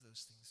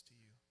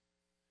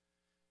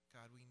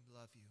God, we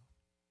love you,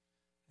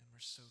 and we're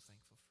so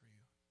thankful for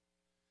you.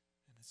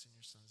 And it's in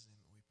your Son's name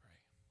that we pray.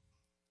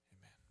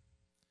 Amen.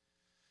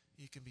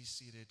 You can be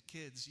seated.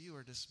 Kids, you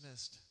are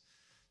dismissed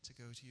to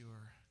go to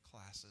your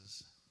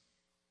classes.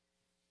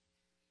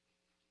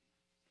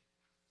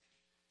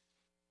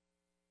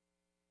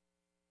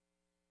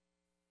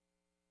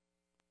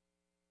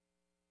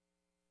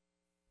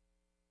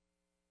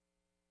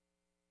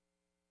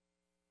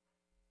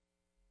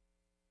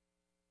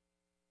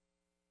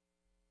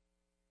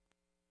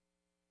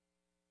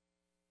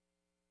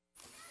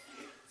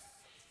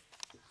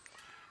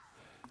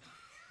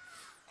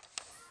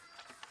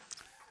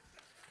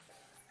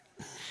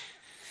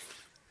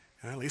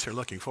 Well, at least they're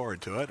looking forward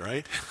to it,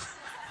 right?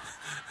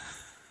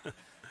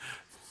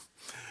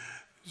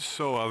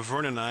 So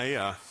Vern and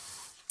I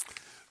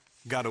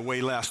got away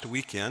last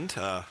weekend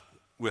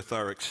with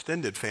our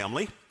extended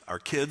family, our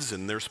kids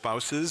and their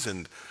spouses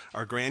and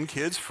our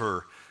grandkids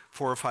for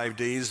 4 or 5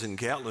 days in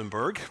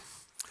Gatlinburg.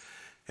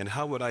 And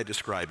how would I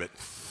describe it?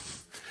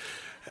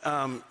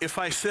 If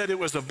I said it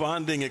was a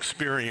bonding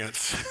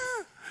experience,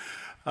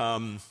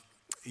 as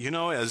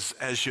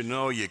you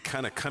know, you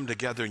kind of come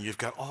together and you've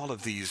got all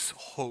of these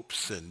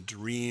hopes and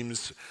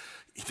dreams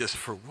just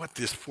for what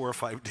this 4 or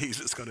 5 days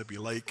is going to be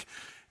like,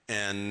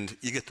 and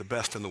you get the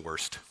best and the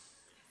worst.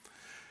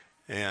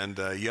 And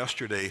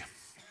yesterday,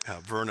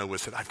 Verna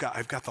said,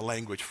 "I've got the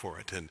language for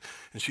it," and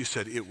she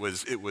said it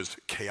was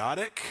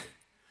chaotic,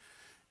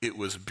 it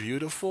was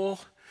beautiful,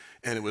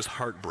 and it was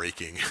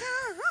heartbreaking.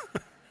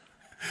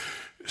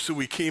 So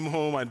we came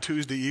home on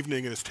Tuesday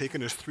evening, and it's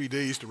taken us 3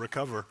 days to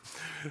recover.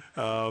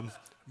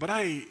 But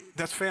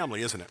that's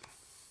family, isn't it?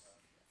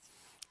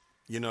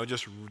 You know,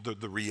 just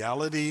the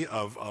reality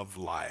of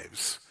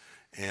lives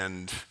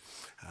and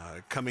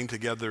coming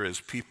together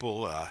as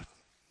people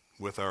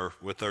with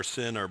our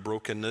sin, our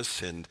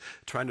brokenness, and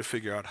trying to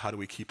figure out how do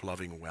we keep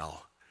loving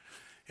well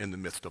in the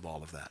midst of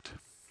all of that.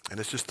 And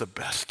it's just the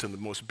best and the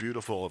most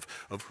beautiful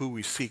of who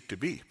we seek to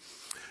be,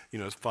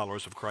 as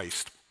followers of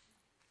Christ.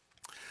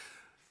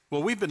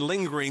 Well, we've been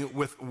lingering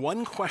with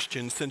one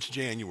question since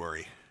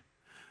January.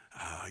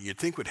 You'd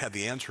think we'd have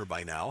the answer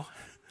by now,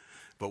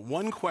 but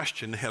one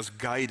question has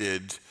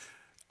guided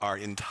our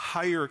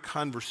entire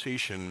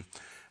conversation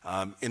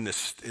in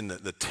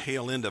the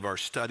tail end of our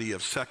study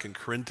of 2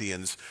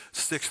 Corinthians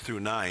 6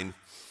 through 9,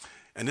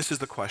 and this is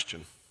the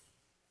question.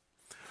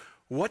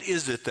 What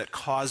is it that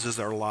causes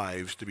our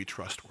lives to be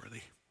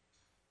trustworthy?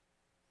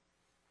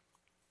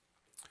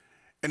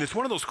 And it's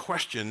one of those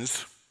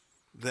questions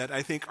that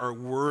I think are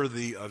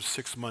worthy of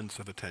 6 months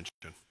of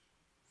attention.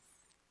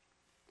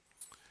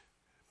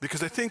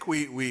 Because I think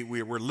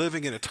we're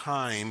living in a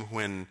time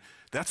when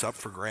that's up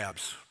for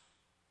grabs.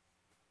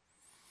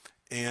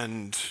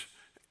 And,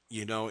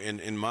 in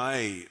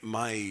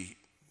the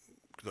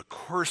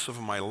course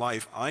of my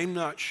life, I'm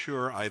not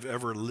sure I've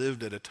ever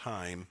lived at a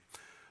time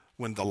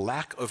when the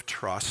lack of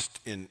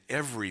trust in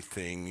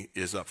everything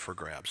is up for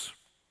grabs.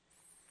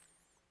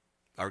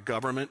 Our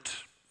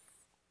government,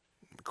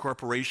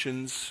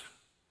 corporations,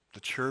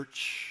 the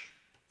church,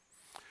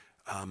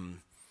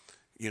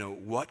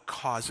 what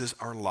causes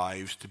our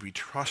lives to be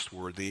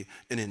trustworthy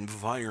in an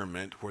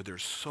environment where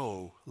there's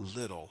so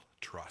little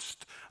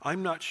trust?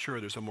 I'm not sure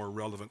there's a more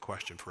relevant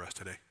question for us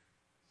today.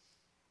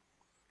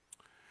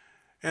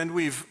 And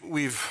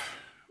we've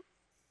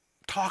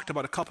talked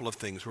about a couple of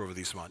things over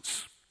these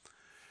months.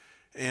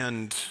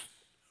 And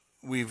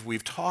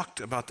we've talked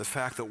about the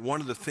fact that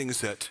one of the things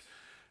that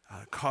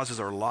causes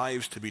our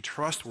lives to be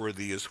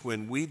trustworthy is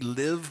when we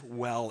live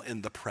well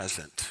in the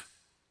present.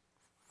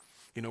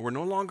 We're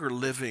no longer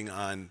living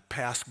on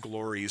past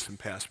glories and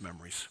past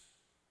memories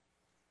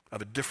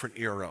of a different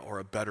era or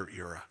a better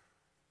era.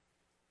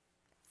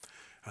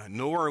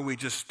 Nor are we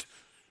just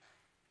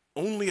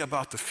only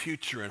about the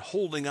future and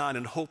holding on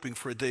and hoping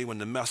for a day when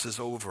the mess is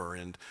over.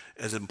 And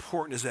as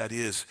important as that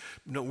is,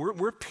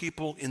 we're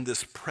people in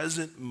this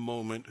present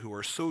moment who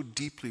are so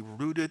deeply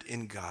rooted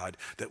in God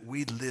that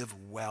we live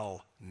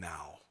well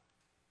now.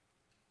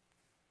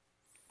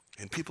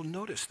 And people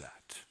notice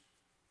that.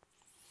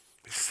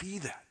 They see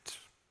that.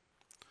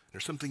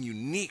 There's something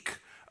unique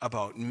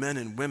about men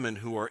and women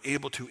who are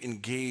able to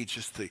engage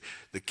just the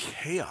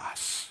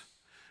chaos.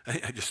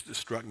 It just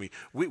struck me.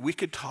 We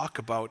could talk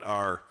about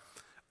our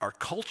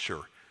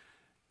culture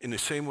in the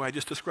same way I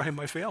just described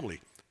my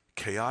family.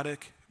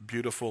 Chaotic,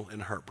 beautiful,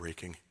 and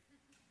heartbreaking.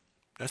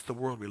 That's the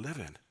world we live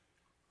in.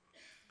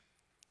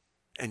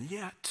 And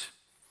yet,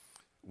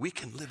 we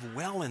can live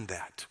well in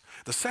that.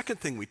 The second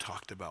thing we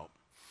talked about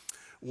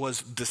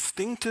was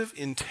distinctive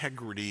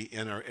integrity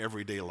in our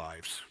everyday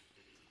lives.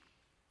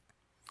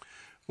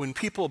 When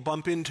people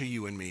bump into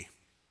you and me,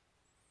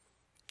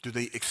 do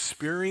they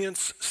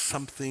experience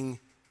something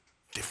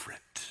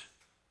different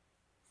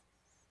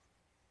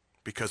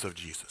because of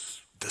Jesus?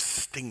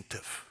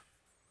 Distinctive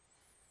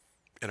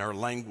in our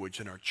language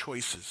and our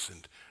choices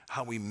and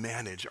how we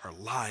manage our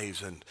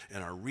lives and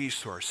our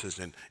resources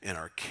and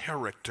our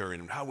character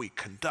and how we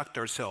conduct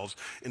ourselves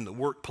in the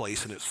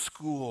workplace and at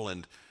school.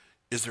 And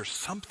is there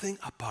something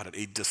about it,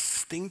 a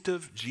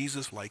distinctive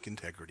Jesus-like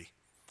integrity?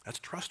 That's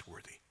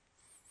trustworthy.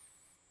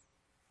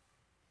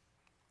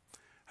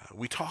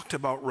 We talked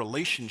about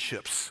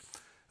relationships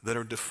that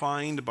are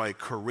defined by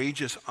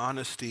courageous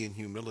honesty and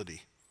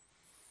humility.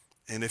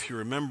 And if you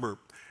remember,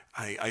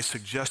 I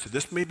suggested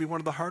this may be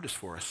one of the hardest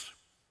for us.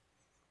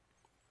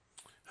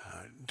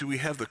 Do we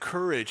have the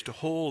courage to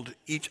hold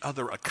each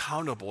other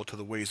accountable to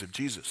the ways of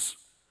Jesus?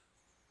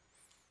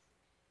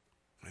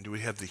 And do we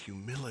have the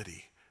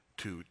humility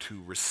to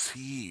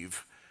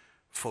receive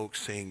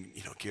folks saying,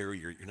 Gary,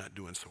 you're not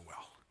doing so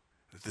well.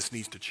 This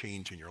needs to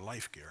change in your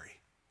life, Gary.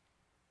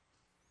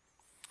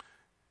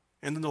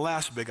 And then the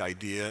last big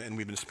idea, and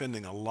we've been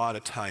spending a lot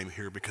of time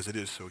here because it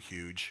is so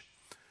huge,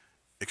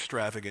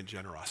 extravagant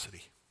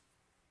generosity.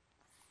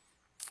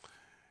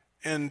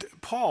 And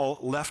Paul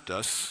left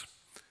us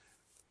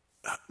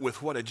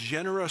with what a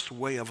generous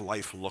way of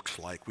life looks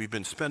like. We've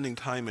been spending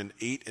time in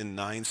 8 and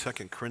 9, 2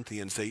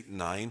 Corinthians 8 and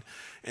 9,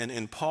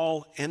 and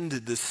Paul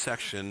ended this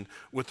section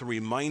with a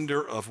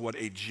reminder of what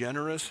a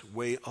generous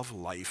way of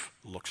life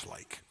looks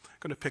like.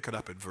 I'm going to pick it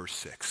up at verse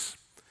 6.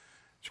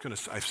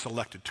 I've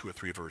selected 2 or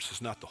 3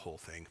 verses, not the whole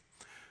thing.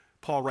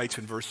 Paul writes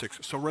in verse 6,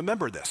 "So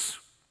remember this,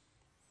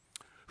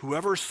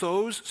 whoever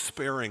sows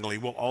sparingly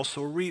will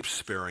also reap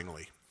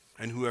sparingly.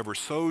 And whoever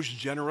sows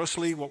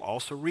generously will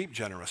also reap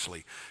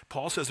generously."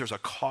 Paul says there's a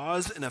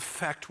cause and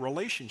effect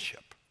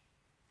relationship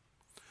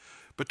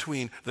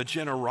between the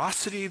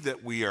generosity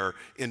that we are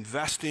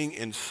investing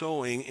in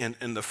sowing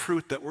and the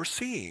fruit that we're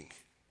seeing.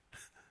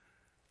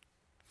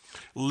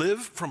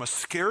 Live from a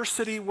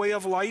scarcity way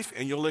of life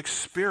and you'll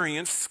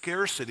experience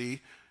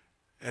scarcity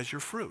as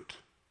your fruit.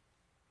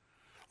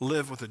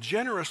 Live with a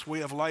generous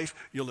way of life,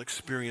 you'll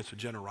experience the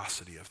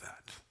generosity of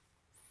that.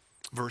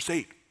 Verse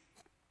 8.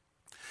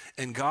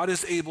 "And God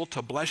is able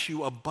to bless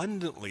you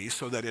abundantly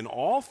so that in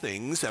all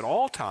things, at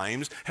all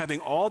times, having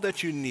all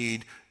that you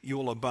need, you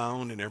will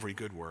abound in every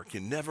good work."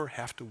 You never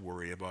have to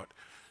worry about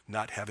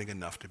not having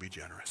enough to be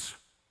generous.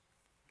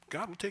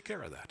 God will take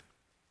care of that.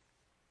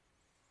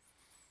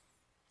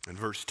 In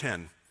verse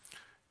 10,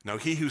 "Now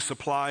he who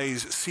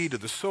supplies seed to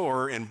the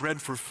sower and bread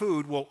for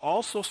food will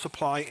also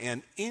supply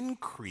and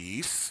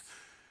increase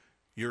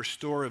your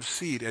store of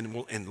seed and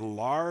will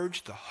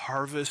enlarge the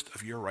harvest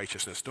of your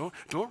righteousness."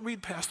 Don't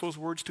read past those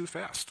words too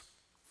fast.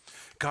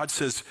 God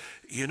says,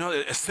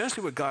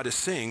 essentially what God is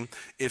saying,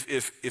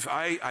 if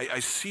I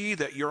see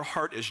that your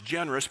heart is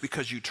generous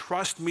because you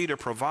trust me to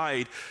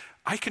provide,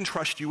 I can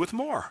trust you with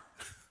more.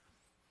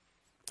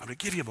 I'm going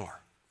to give you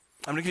more.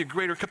 I'm going to give you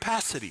greater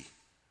capacity.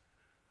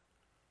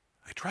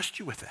 I trust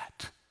you with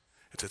that.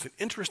 It's an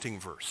interesting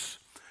verse.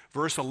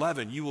 Verse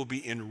 11, "You will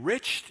be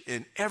enriched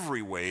in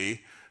every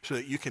way so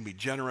that you can be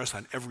generous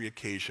on every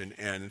occasion,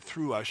 and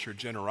through us your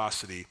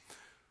generosity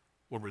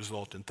will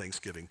result in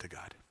thanksgiving to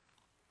God."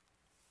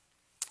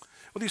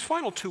 Well, these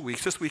final 2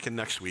 weeks, this week and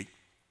next week,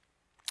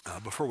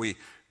 before we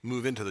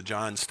move into the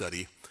John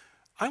study,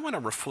 I want to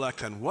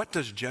reflect on what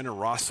does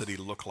generosity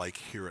look like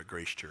here at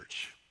Grace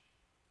Church.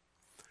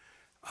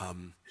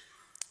 And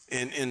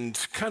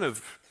kind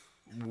of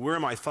where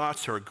my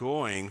thoughts are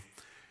going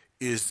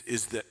is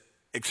that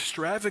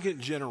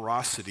extravagant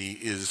generosity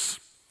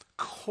is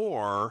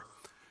core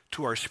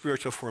to our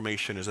spiritual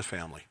formation as a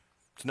family.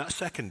 It's not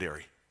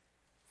secondary.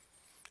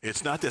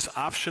 It's not this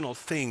optional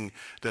thing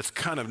that's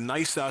kind of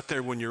nice out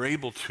there when you're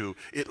able to.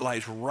 It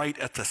lies right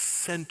at the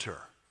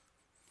center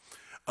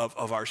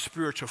of our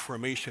spiritual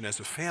formation as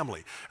a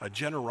family.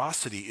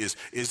 Generosity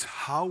is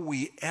how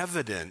we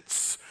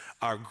evidence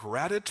our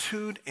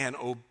gratitude and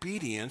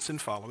obedience in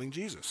following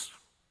Jesus.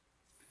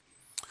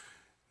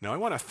 Now, I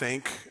want to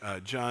thank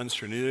John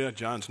Cernuda.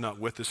 John's not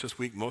with us this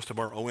week. Most of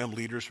our OM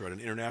leaders are at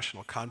an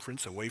international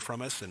conference away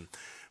from us. And I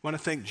want to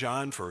thank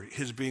John for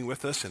his being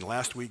with us. And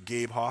last week,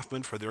 Gabe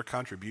Hoffman for their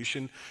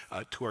contribution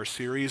to our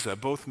series.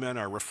 Both men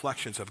are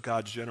reflections of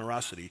God's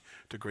generosity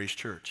to Grace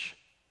Church.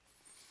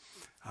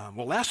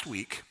 Well, last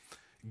week,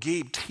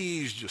 Gabe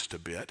teased just a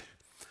bit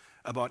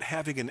about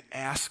having an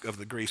ask of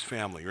the Grace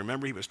family.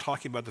 Remember, he was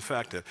talking about the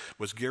fact that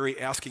was Gary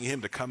asking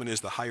him to come in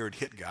as the hired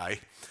hit guy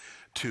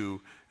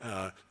to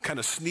kind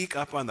of sneak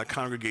up on the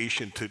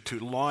congregation to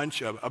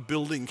launch a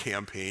building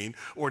campaign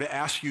or to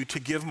ask you to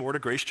give more to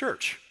Grace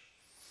Church.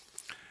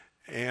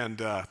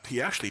 And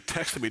he actually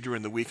texted me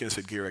during the week and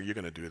said, "Gary, you're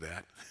going to do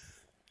that."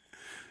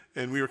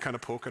 And we were kind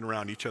of poking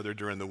around each other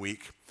during the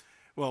week.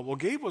 Well,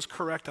 Gabe was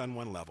correct on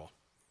one level.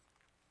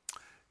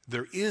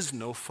 There is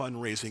no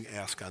fundraising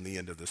ask on the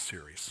end of this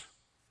series.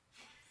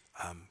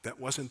 That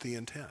wasn't the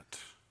intent.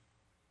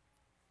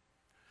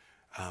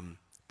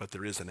 But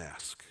there is an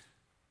ask.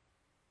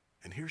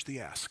 And here's the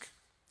ask: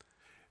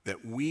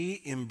 that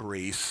we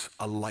embrace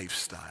a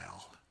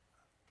lifestyle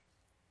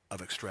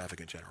of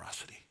extravagant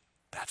generosity.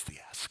 That's the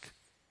ask.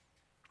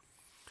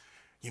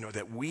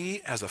 That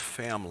we as a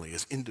family,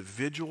 as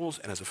individuals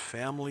and as a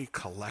family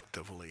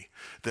collectively,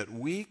 that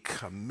we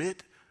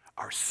commit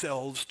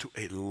ourselves to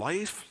a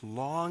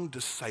lifelong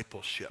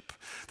discipleship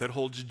that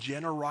holds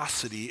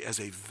generosity as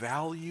a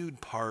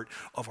valued part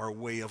of our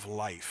way of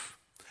life.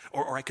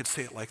 Or I could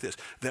say it like this,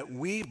 that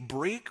we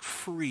break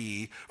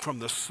free from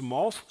the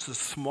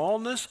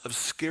smallness of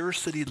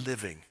scarcity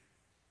living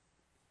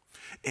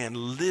and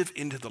live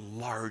into the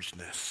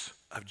largeness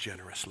of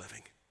generous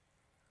living.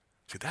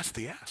 See, that's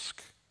the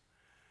ask.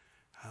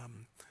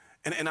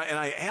 And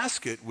I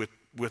ask it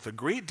with a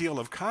great deal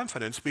of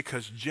confidence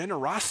because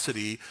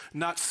generosity,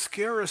 not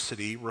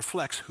scarcity,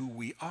 reflects who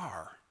we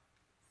are.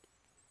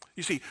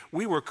 You see,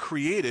 we were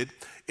created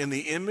in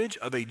the image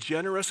of a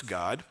generous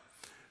God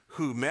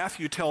who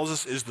Matthew tells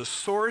us is the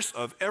source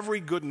of every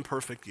good and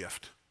perfect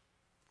gift.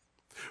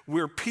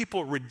 We're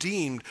people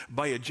redeemed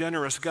by a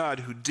generous God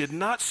who did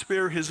not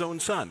spare his own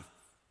son,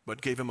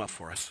 but gave him up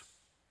for us.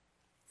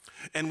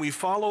 And we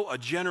follow a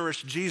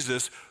generous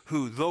Jesus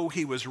who, though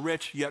he was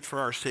rich, yet for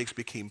our sakes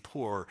became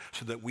poor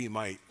so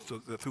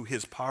that through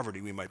his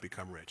poverty we might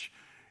become rich.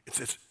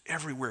 It's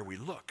everywhere we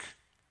look.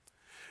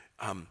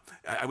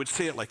 I would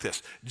say it like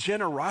this.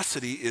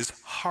 Generosity is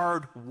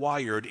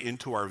hardwired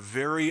into our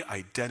very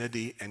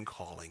identity and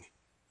calling.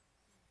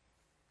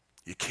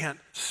 You can't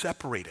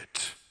separate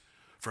it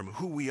from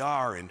who we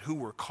are and who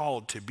we're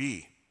called to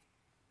be.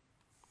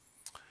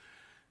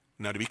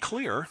 Now, to be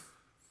clear,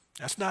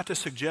 that's not to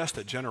suggest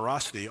that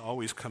generosity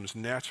always comes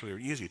naturally or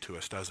easy to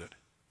us, does it?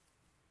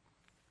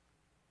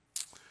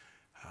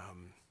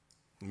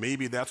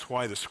 Maybe that's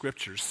why the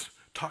scriptures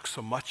talk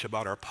so much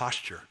about our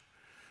posture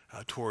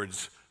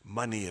towards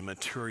money and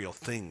material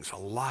things. A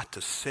lot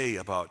to say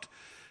about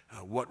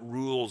what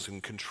rules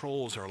and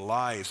controls our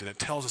lives, and it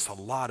tells us a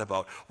lot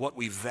about what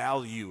we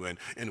value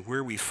and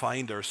where we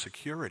find our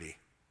security.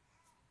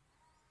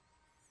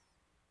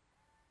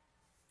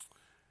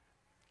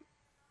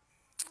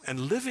 And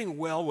living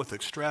well with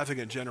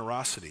extravagant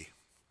generosity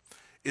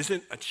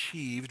isn't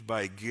achieved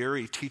by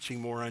Gary teaching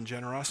more on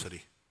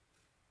generosity.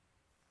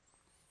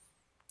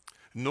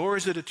 Nor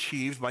is it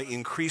achieved by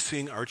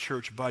increasing our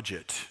church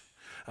budget,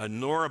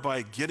 nor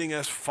by getting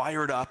us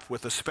fired up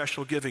with a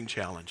special giving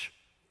challenge.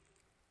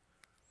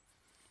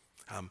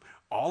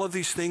 All of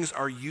these things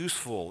are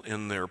useful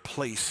in their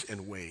place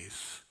and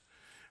ways.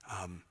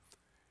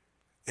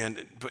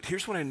 But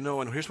here's what I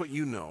know, and here's what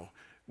you know.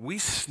 We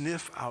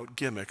sniff out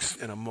gimmicks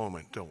in a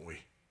moment, don't we?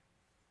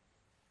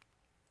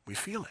 We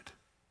feel it.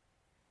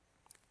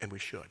 And we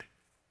should.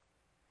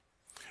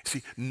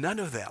 See, none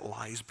of that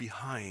lies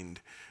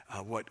behind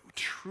what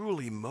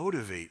truly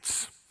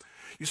motivates.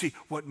 You see,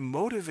 what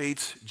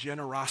motivates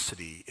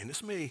generosity, and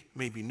this may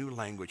be new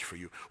language for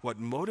you,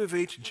 what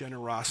motivates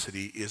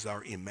generosity is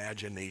our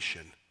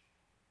imagination.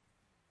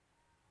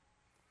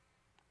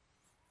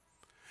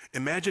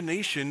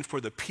 Imagination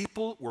for the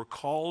people we're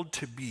called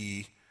to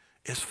be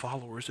as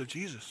followers of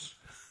Jesus.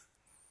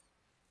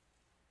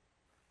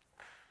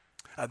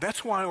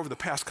 That's why over the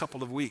past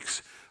couple of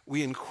weeks,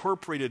 we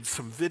incorporated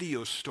some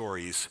video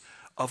stories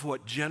of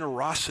what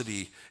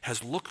generosity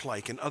has looked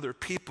like in other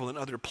people in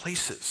other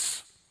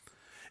places.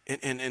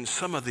 And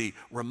some of the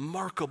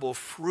remarkable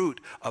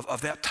fruit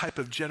of that type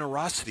of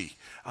generosity.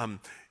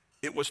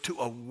 It was to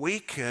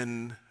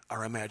awaken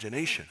our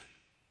imagination.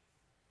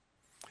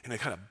 And it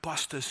kind of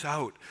bust us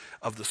out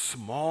of the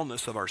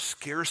smallness of our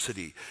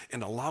scarcity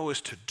and allow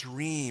us to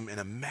dream and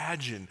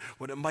imagine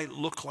what it might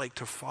look like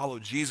to follow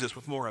Jesus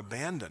with more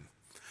abandon.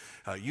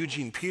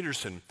 Eugene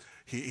Peterson,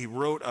 he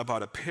wrote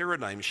about a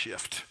paradigm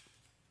shift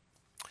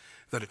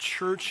that a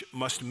church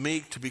must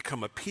make to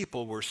become a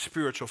people where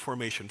spiritual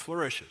formation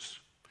flourishes.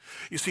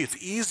 You see, it's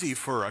easy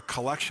for a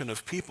collection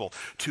of people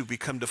to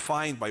become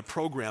defined by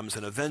programs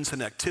and events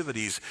and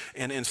activities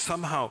and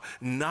somehow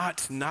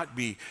not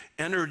be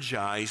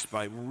energized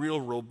by real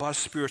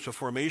robust spiritual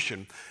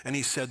formation. And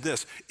he said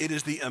this, it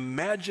is the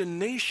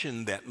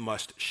imagination that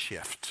must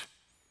shift.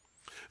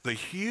 The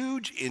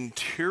huge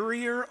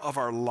interior of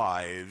our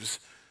lives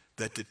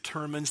that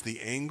determines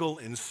the angle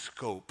and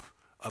scope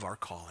of our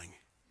calling.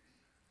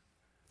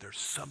 There's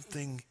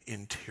something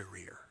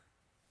interior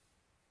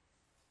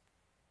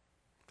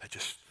that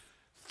just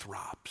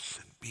throbs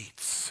and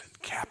beats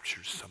and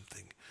captures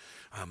something.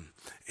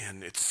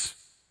 And it's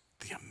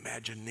the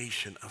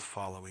imagination of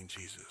following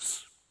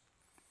Jesus.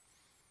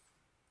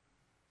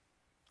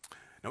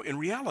 Now, in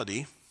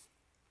reality,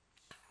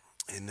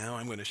 and now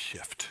I'm going to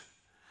shift.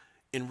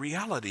 In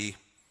reality,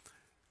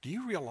 do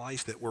you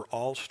realize that we're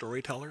all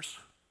storytellers?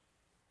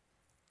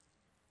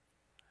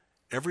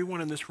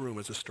 Everyone in this room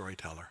is a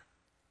storyteller.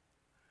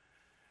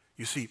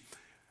 You see,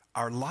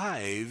 our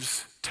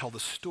lives tell the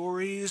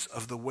stories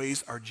of the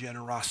ways our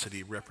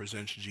generosity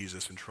represents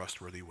Jesus in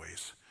trustworthy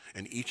ways.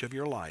 And each of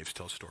your lives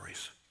tells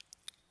stories.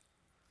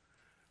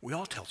 We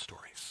all tell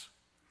stories.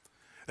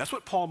 That's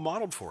what Paul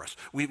modeled for us.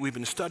 We've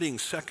been studying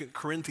 2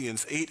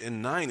 Corinthians 8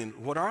 and 9, and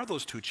what are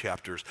those two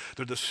chapters?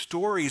 They're the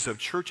stories of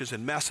churches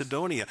in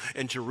Macedonia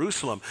and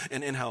Jerusalem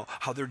and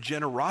how their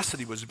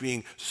generosity was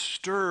being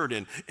stirred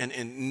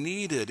and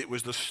needed. It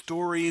was the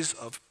stories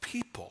of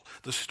people,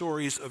 the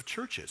stories of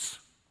churches.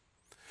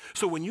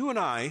 So when you and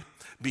I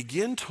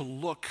begin to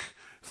look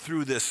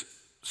through this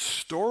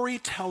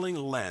storytelling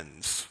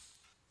lens,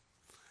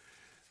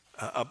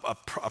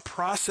 a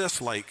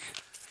process like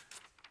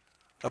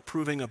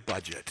approving a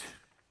budget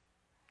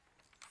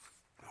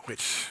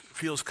which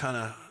feels kind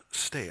of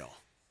stale.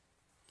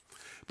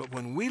 But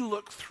when we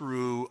look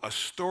through a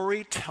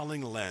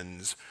storytelling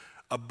lens,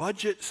 a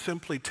budget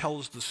simply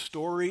tells the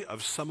story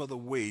of some of the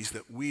ways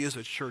that we as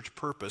a church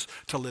purpose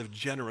to live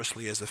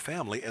generously as a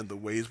family and the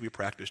ways we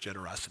practice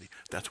generosity.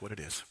 That's what it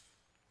is.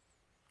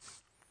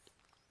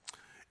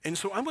 And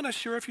so I'm going to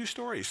share a few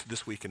stories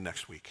this week and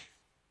next week.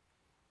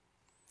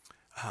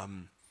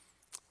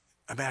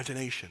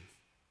 Imagination.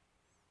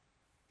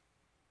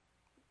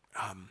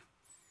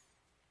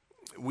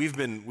 We've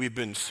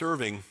been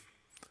serving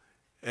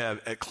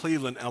at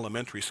Cleveland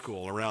Elementary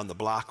School around the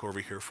block over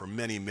here for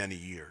many, many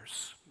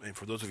years. And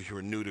for those of you who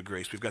are new to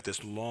Grace, we've got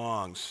this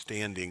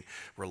long-standing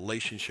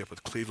relationship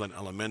with Cleveland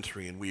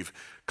Elementary, and we've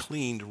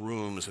cleaned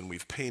rooms, and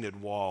we've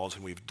painted walls,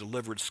 and we've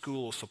delivered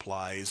school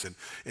supplies,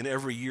 and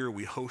every year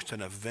we host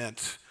an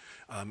event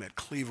at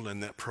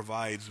Cleveland that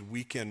provides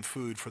weekend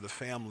food for the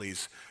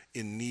families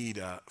in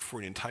need for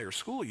an entire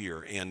school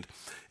year. And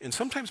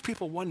sometimes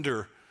people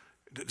wonder,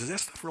 does that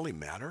stuff really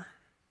matter?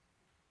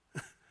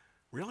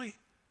 Really?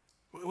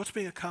 What's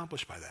being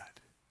accomplished by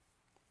that?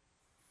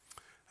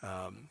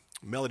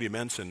 Melody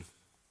Menson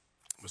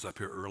was up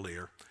here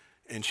earlier,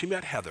 and she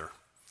met Heather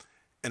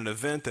at an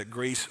event that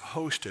Grace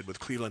hosted with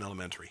Cleveland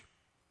Elementary.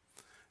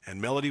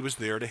 And Melody was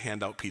there to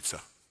hand out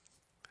pizza.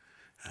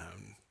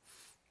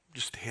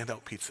 Just hand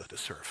out pizza to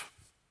serve.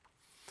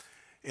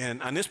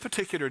 And on this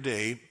particular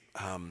day,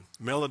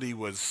 Melody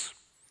was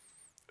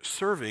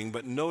serving,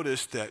 but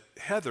noticed that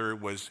Heather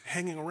was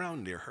hanging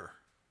around near her.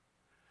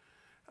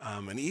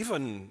 And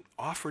even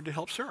offered to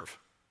help serve.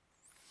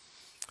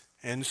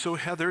 And so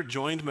Heather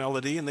joined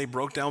Melody, and they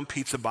broke down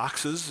pizza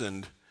boxes,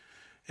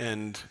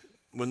 and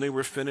when they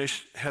were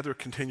finished, Heather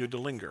continued to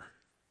linger.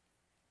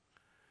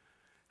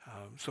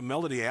 So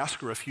Melody asked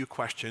her a few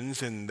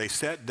questions, and they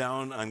sat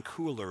down on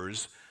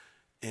coolers,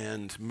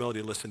 and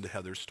Melody listened to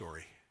Heather's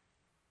story.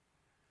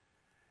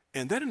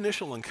 And that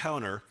initial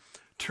encounter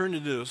turned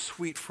into a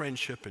sweet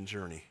friendship and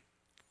journey.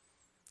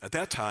 At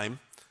that time,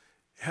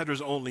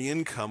 Heather's only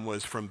income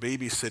was from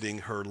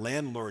babysitting her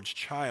landlord's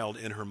child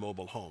in her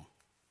mobile home.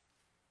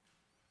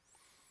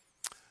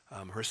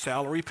 Her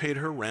salary paid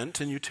her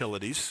rent and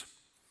utilities,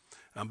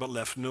 but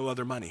left no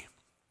other money.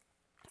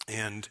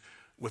 And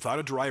without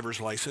a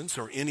driver's license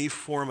or any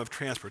form of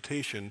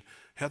transportation,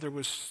 Heather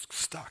was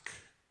stuck.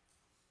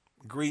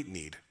 Great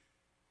need.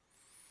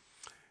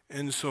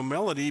 And so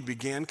Melody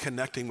began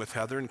connecting with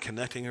Heather and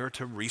connecting her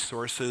to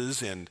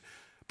resources and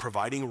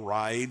providing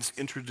rides,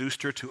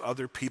 introduced her to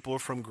other people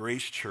from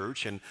Grace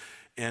Church,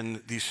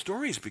 and these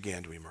stories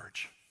began to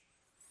emerge.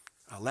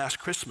 Last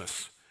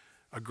Christmas,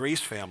 a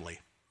Grace family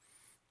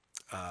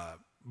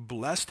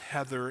blessed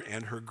Heather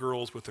and her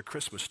girls with a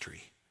Christmas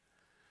tree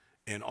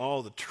and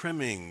all the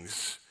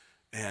trimmings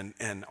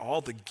and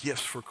all the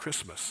gifts for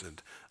Christmas.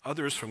 And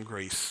others from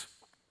Grace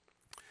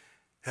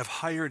have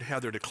hired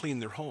Heather to clean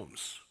their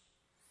homes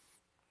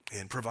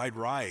and provide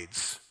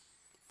rides.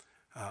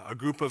 A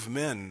group of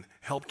men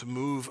helped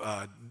move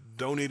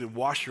donated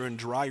washer and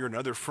dryer and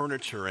other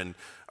furniture, and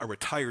a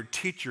retired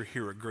teacher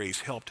here at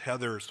Grace helped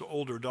Heather's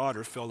older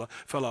daughter fill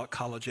out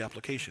college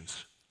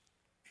applications.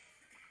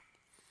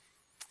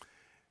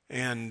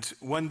 And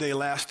one day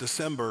last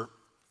December,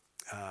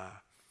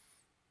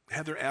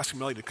 Heather asked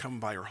Melody to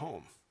come by her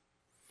home.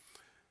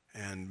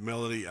 And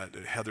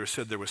Heather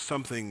said there was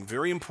something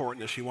very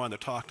important that she wanted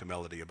to talk to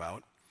Melody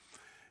about.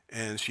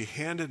 And she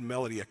handed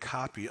Melody a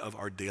copy of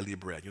Our Daily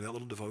Bread. You know that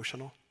little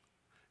devotional?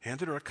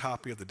 Handed her a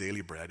copy of the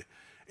Daily Bread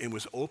and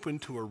was open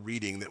to a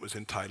reading that was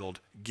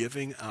entitled,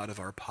 Giving Out of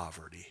Our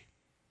Poverty.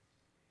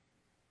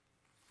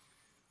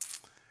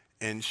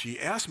 And she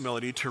asked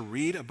Melody to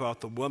read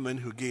about the woman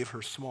who gave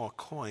her small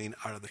coin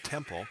out of the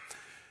temple.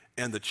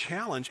 And the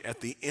challenge at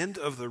the end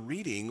of the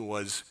reading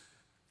was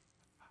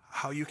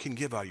how you can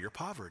give out of your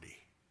poverty.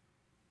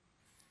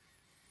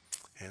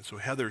 And so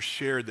Heather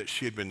shared that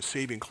she had been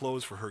saving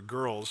clothes for her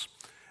girls,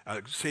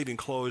 saving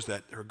clothes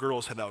that her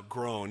girls had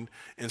outgrown,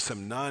 and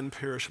some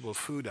non-perishable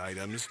food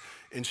items,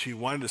 and she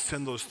wanted to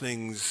send those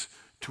things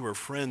to her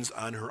friends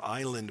on her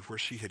island where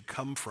she had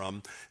come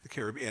from, the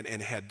Caribbean,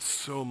 and had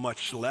so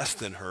much less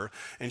than her.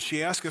 And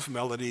she asked if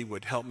Melody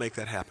would help make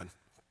that happen.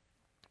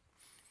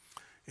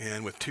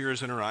 And with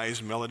tears in her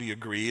eyes, Melody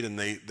agreed, and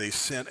they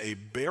sent a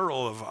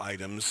barrel of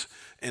items,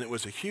 and it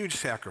was a huge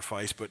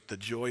sacrifice, but the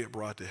joy it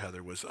brought to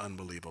Heather was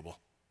unbelievable.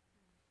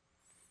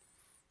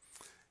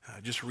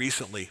 Just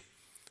recently,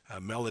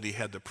 Melody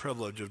had the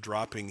privilege of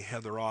dropping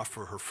Heather off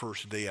for her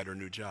first day at her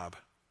new job.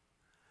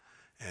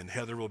 And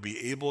Heather will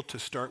be able to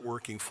start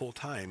working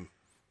full-time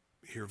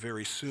here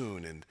very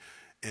soon.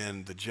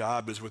 And the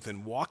job is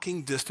within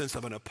walking distance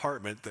of an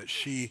apartment that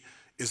she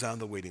is on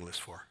the waiting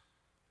list for.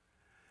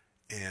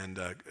 And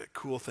a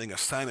cool thing, a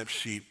sign-up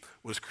sheet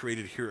was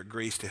created here at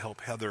Grace to help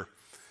Heather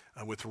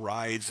with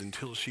rides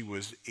until she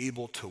was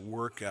able to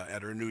work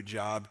at her new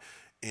job.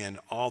 And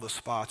all the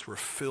spots were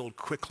filled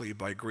quickly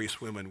by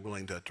Grace women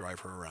willing to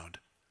drive her around.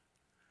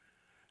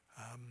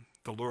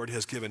 The Lord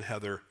has given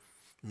Heather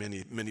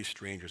Many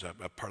strangers.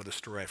 A part of the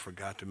story I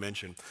forgot to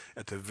mention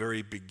at the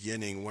very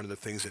beginning, one of the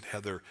things that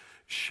Heather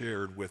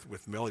shared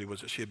with Melody was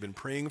that she had been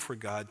praying for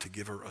God to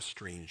give her a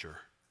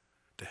stranger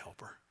to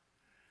help her.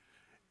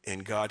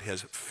 And God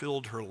has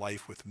filled her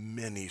life with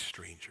many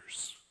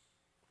strangers.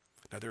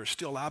 Now, there are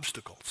still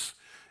obstacles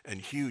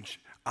and huge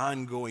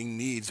ongoing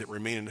needs that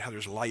remain in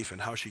Heather's life, and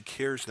how she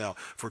cares now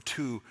for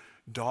 2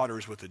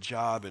 daughters with a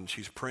job, and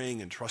she's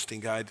praying and trusting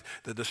God.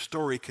 That the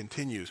story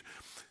continues.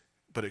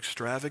 But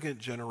extravagant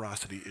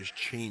generosity is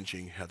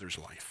changing Heather's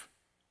life.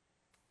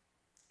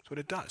 That's what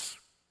it does.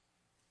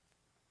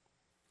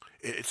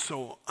 It's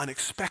so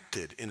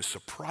unexpected and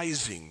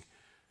surprising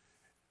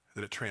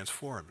that it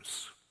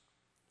transforms.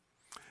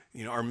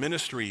 You know, our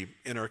ministry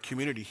in our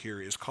community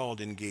here is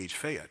called Engage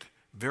Fayette.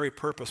 Very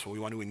purposeful. We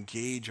want to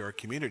engage our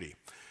community.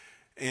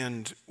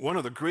 And one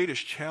of the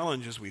greatest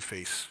challenges we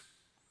face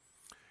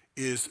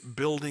is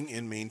building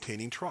and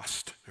maintaining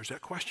trust. There's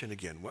that question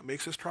again. What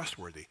makes us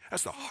trustworthy?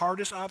 That's the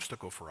hardest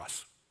obstacle for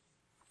us.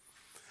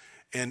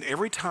 And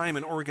every time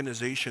an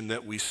organization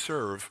that we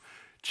serve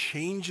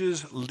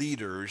changes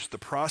leaders, the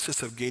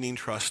process of gaining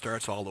trust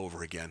starts all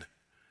over again,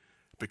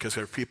 because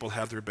our people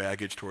have their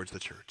baggage towards the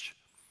church.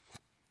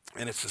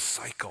 And it's a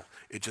cycle.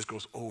 It just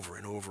goes over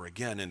and over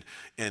again.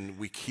 And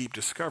we keep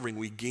discovering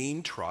we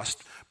gain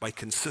trust by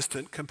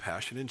consistent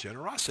compassion and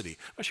generosity.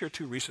 I'll share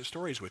 2 recent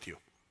stories with you.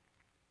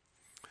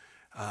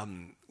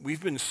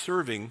 We've been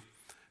serving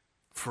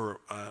for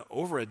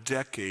over a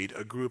decade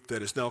a group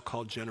that is now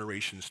called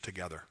Generations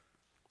Together.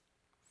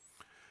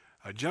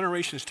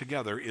 Generations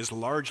Together is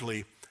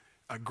largely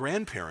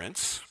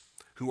grandparents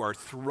who are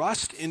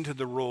thrust into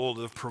the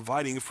role of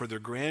providing for their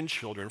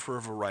grandchildren for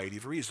a variety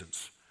of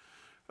reasons.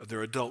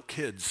 Their adult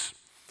kids,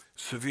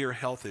 severe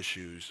health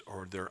issues,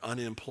 or they're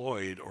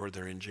unemployed, or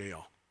they're in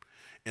jail.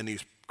 And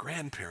these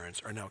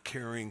grandparents are now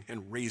caring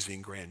and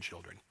raising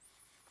grandchildren.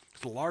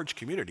 It's a large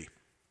community.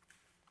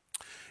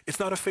 It's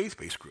not a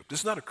faith-based group. This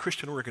is not a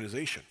Christian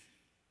organization.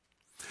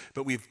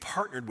 But we've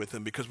partnered with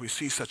them because we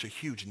see such a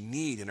huge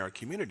need in our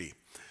community.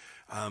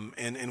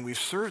 And we've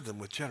served them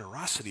with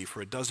generosity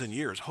for 12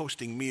 years,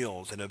 hosting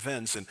meals and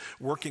events and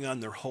working on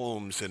their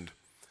homes. And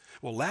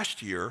well,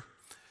 last year,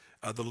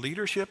 the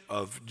leadership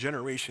of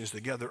Generations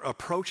Together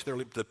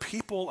the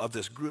people of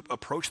this group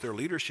approached their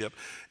leadership,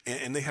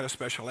 and they had a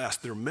special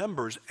ask. Their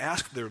members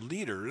asked their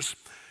leaders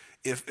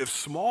if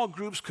small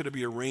groups could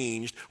be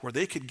arranged where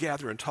they could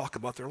gather and talk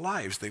about their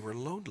lives. They were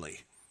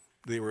lonely.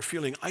 They were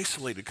feeling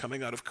isolated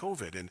coming out of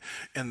COVID,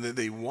 and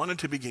they wanted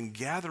to begin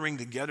gathering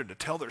together to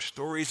tell their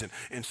stories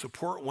and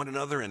support one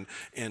another.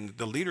 And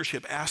the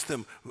leadership asked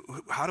them,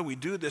 how do we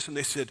do this? And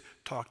they said,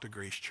 talk to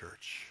Grace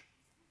Church.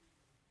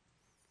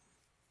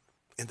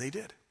 And they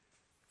did.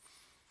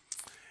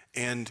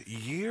 And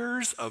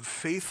years of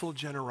faithful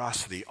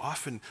generosity,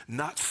 often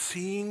not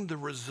seeing the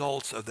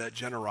results of that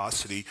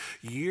generosity,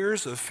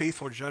 years of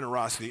faithful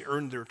generosity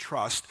earned their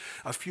trust.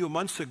 A few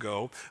months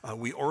ago,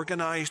 we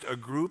organized a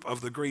group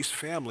of the Grace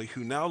family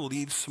who now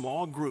lead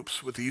small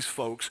groups with these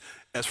folks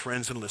as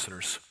friends and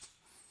listeners.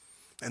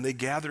 And they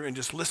gather and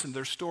just listen to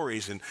their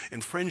stories,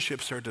 and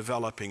friendships are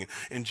developing.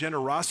 And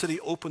generosity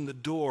opened the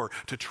door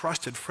to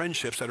trusted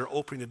friendships that are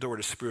opening the door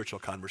to spiritual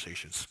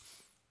conversations.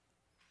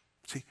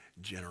 See,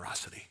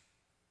 generosity.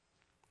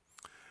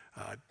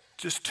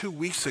 Just 2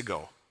 weeks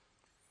ago,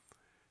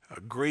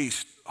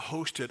 Grace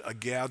hosted a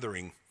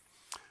gathering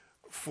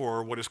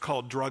for what is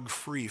called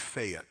Drug-Free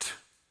Fayette.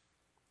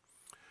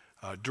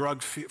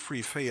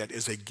 Drug-Free Fayette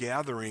is a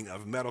gathering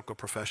of medical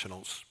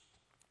professionals,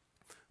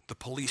 the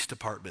police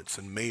departments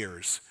and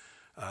mayors.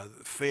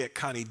 Fayette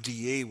County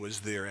DA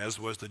was there, as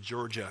was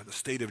the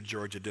state of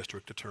Georgia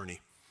district attorney.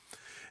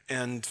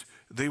 And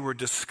they were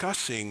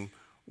discussing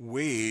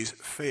ways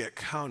Fayette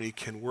County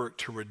can work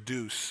to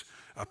reduce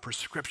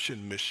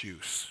prescription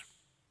misuse,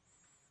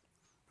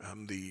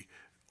 the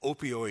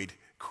opioid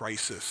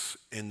crisis,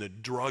 and the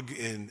drug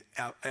and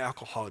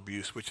alcohol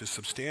abuse, which is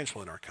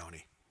substantial in our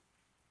county.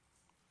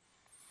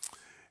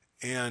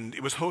 And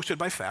it was hosted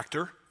by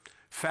Factor.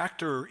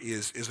 Factor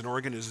is an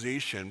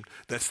organization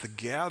that's the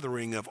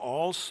gathering of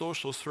all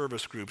social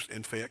service groups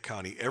in Fayette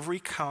County. Every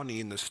county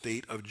in the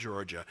state of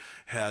Georgia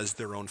has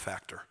their own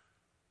Factor.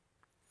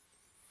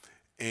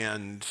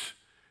 And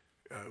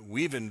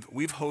we've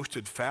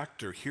hosted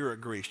Factor here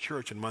at Grace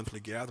Church in monthly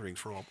gatherings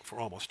for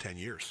almost 10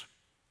 years.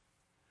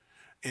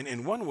 And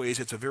in one ways,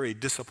 it's a very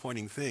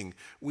disappointing thing.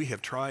 We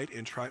have tried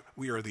and tried.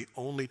 We are the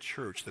only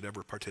church that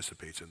ever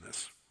participates in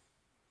this.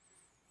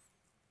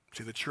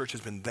 See, the church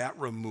has been that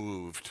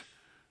removed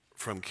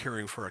from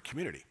caring for our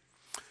community.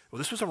 Well,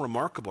 this was a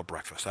remarkable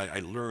breakfast. I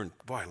learned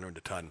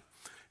a ton.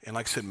 And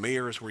like I said,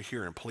 mayors were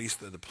here, and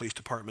the police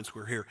departments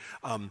were here.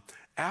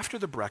 After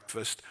the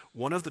breakfast,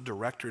 one of the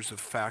directors of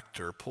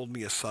Factor pulled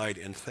me aside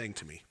and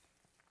thanked me,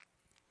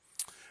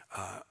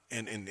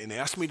 and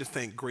asked me to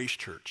thank Grace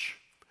Church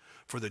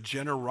for the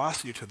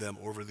generosity to them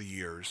over the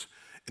years.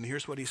 And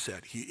here's what he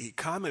said. He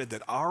commented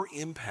that our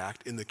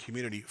impact in the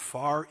community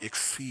far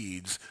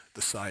exceeds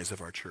the size of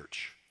our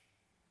church.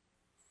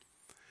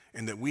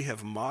 and that we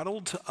have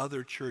modeled to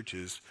other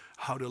churches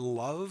how to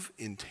love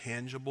in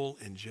tangible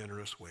and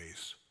generous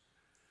ways.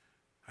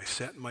 I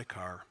sat in my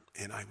car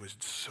and I was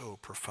so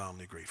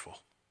profoundly grateful.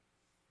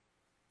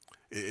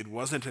 It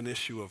wasn't an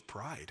issue of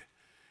pride.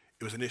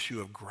 It was an issue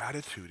of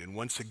gratitude. And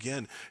once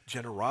again,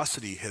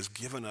 generosity has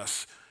given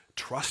us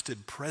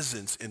trusted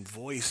presence and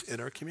voice in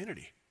our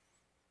community.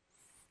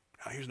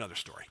 Now, here's another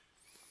story.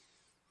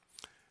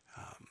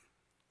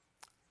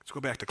 Let's go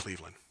back to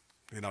Cleveland,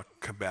 and I'll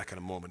come back in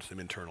a moment to some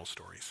internal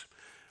stories.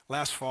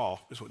 Last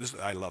fall,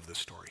 I love this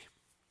story.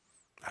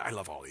 I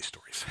love all these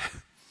stories.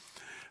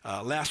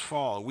 Last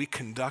fall, we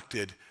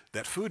conducted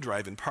that food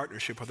drive in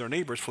partnership with our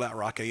neighbors, Flat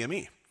Rock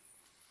AME.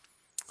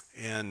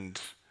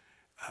 And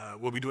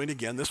we'll be doing it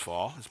again this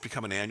fall. It's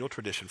become an annual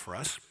tradition for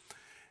us.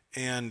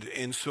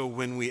 And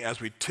so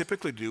as we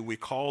typically do, we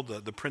called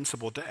the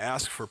principal to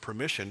ask for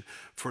permission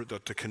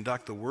to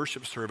conduct the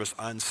worship service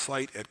on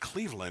site at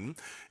Cleveland,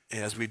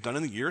 as we've done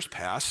in the years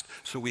past,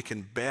 so we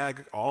can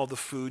bag all the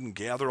food and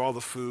gather all the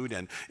food,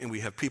 and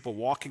we have people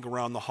walking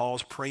around the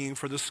halls praying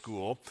for the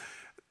school.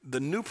 The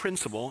new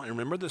principal, and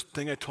remember this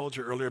thing I told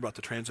you earlier about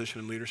the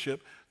transition in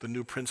leadership? The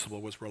new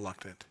principal was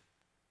reluctant.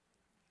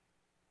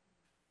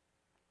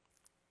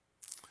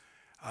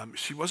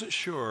 She wasn't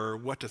sure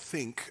what to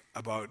think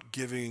about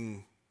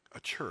giving a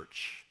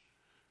church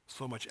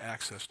so much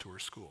access to her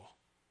school.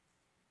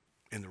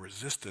 And the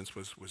resistance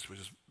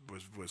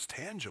was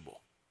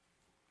tangible.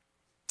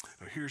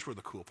 Now here's where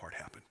the cool part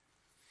happened.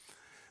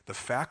 The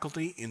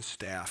faculty and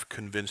staff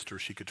convinced her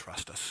she could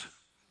trust us.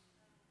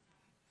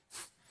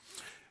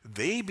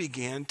 They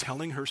began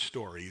telling her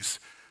stories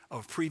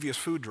of previous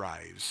food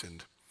drives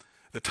and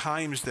the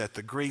times that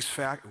the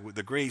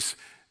Grace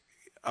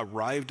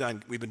arrived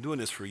on. We've been doing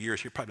this for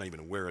years. You're probably not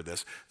even aware of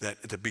this, that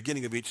at the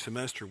beginning of each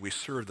semester, we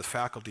serve the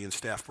faculty and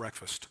staff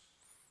breakfast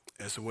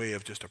as a way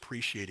of just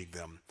appreciating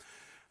them.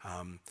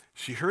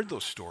 She heard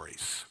those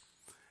stories.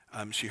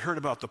 She heard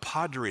about the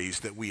Padres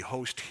that we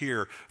host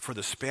here for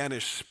the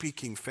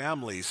Spanish-speaking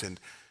families,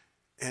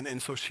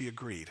 and so she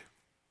agreed.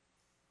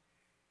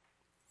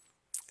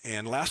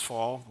 And last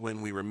fall,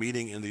 when we were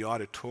meeting in the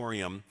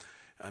auditorium,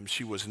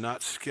 she was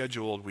not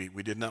scheduled.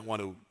 We did not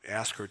want to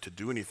ask her to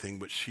do anything,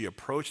 but she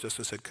approached us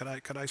and said,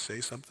 could I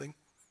say something?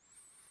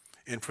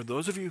 And for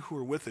those of you who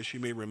were with us, you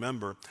may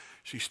remember,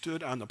 she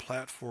stood on the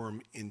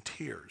platform in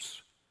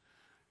tears,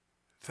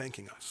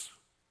 thanking us.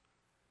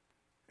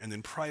 And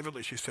then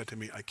privately she said to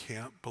me, I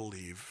can't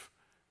believe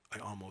I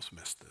almost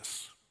missed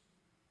this.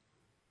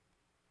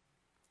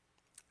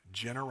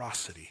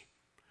 Generosity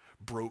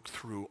broke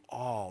through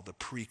all the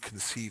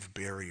preconceived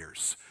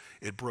barriers.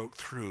 It broke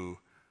through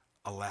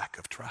a lack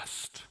of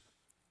trust.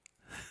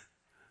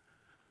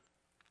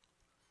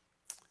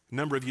 A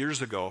number of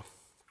years ago,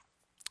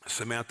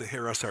 Samantha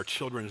Harris, our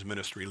children's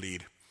ministry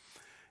lead,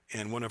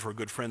 and one of her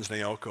good friends,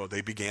 Naoko,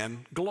 they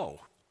began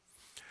GLOW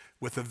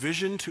with a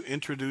vision to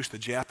introduce the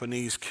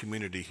Japanese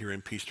community here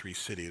in Peachtree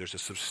City. There's a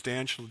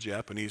substantial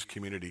Japanese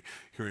community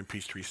here in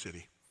Peachtree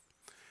City.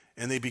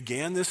 And they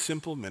began this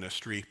simple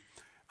ministry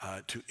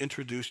to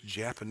introduce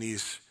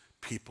Japanese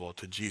people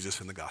to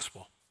Jesus and the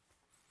gospel.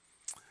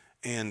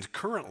 And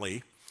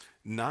currently,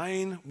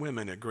 9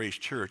 women at Grace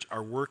Church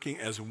are working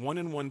as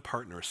one-on-one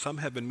partners. Some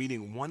have been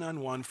meeting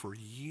one-on-one for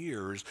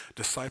years,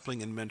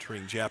 discipling and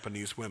mentoring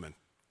Japanese women.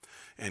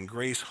 And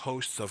Grace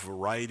hosts a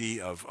variety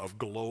of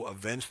GLOW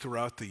events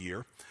throughout the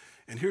year.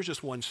 And here's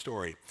just one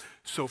story.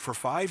 So for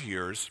 5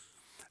 years,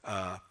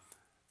 a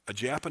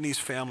Japanese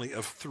family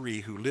of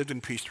 3 who lived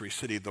in Peachtree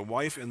City, the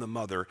wife and the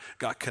mother,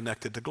 got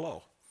connected to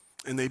GLOW.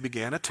 And they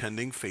began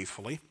attending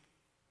faithfully.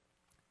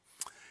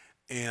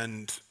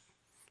 And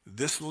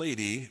this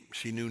lady,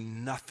 she knew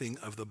nothing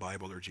of the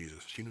Bible or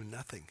Jesus. She knew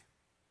nothing.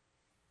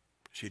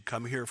 She had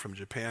come here from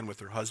Japan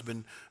with her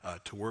husband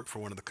to work for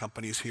one of the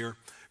companies here,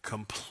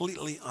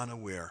 completely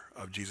unaware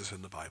of Jesus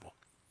and the Bible.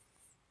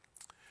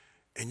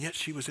 And yet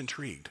she was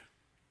intrigued.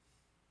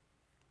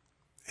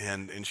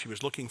 And she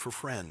was looking for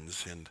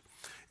friends.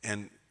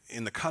 And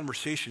in the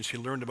conversation, she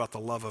learned about the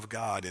love of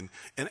God. And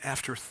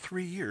after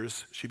 3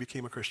 years, she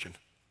became a Christian.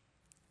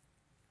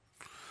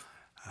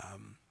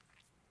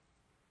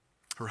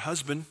 Her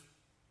husband,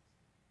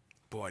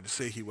 boy, to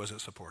say he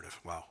wasn't supportive,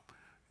 wow.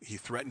 He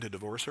threatened to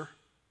divorce her.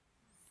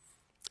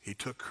 He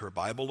took her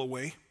Bible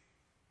away.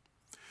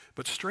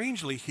 But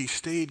strangely, he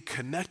stayed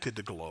connected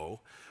to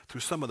GLOW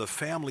through some of the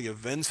family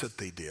events that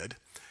they did.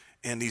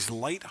 And these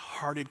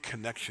light-hearted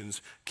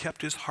connections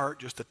kept his heart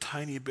just a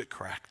tiny bit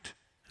cracked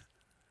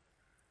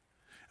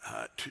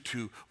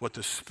to what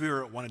the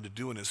Spirit wanted to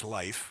do in his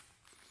life.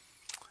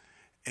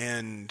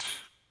 And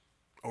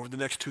over the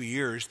next 2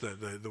 years,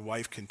 the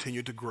wife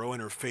continued to grow in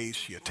her faith.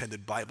 She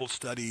attended Bible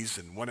studies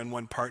and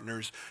one-on-one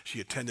partners.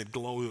 She attended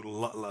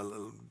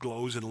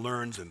Glows and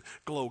Learns and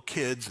GLOW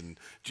Kids and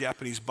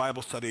Japanese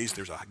Bible studies.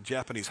 There's a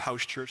Japanese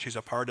house church she's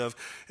a part of,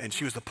 and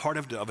she was a part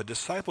of a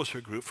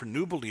discipleship group for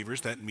new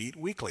believers that meet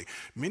weekly.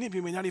 Many of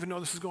you may not even know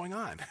this is going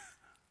on.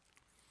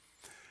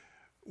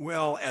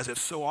 Well, as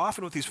it's so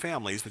often with these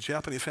families, the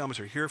Japanese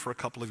families are here for a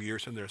couple of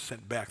years and they're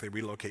sent back. They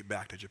relocate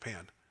back to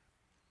Japan.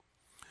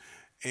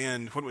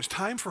 And when it was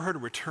time for her to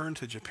return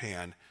to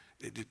Japan,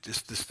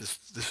 this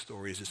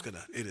story is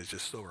it is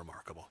just so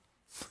remarkable.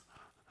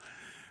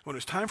 When it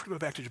was time for her to go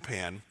back to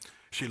Japan,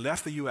 she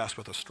left the U.S.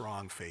 with a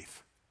strong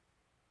faith.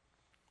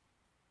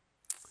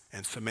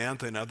 And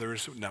Samantha and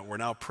others were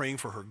now praying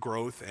for her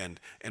growth and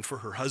for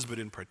her husband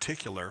in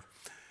particular.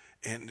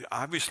 And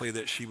obviously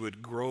that she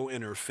would grow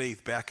in her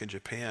faith back in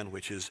Japan,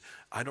 which is,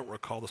 I don't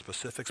recall the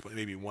specifics, but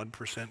maybe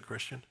 1%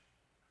 Christian.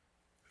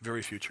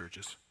 Very few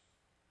churches.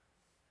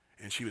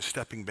 And she was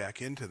stepping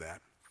back into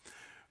that.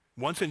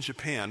 Once in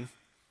Japan,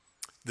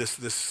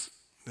 this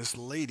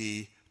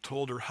lady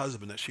told her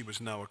husband that she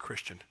was now a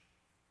Christian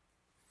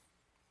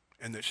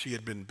and that she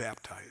had been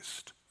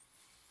baptized.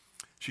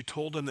 She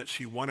told him that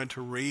she wanted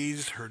to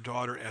raise her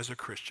daughter as a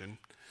Christian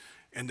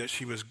and that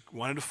she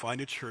wanted to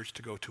find a church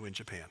to go to in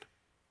Japan.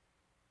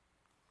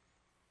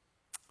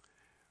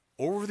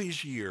 Over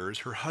these years,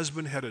 her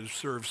husband had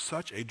observed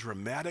such a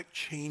dramatic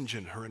change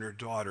in her and her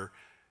daughter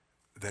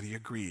that he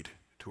agreed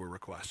to her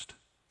request.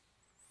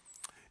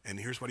 And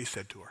here's what he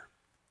said to her.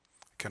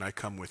 Can I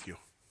come with you?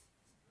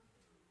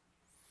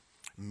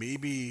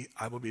 Maybe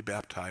I will be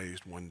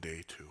baptized one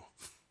day too.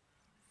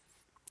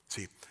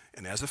 See,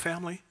 and as a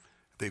family,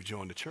 they've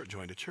joined a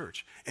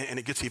church. And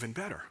it gets even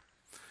better.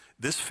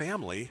 This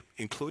family,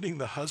 including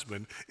the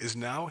husband, is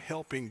now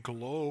helping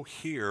Glow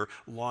here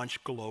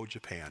launch Glow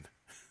Japan.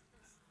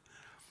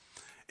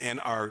 And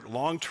our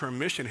long-term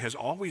mission has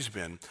always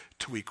been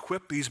to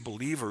equip these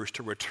believers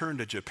to return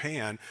to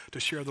Japan to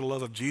share the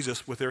love of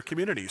Jesus with their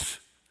communities.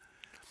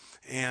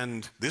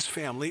 And this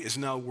family is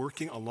now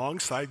working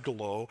alongside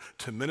Glow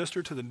to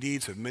minister to the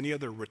needs of many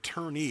other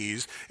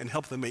returnees and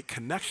help them make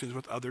connections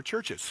with other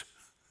churches.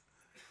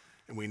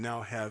 And we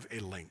now have a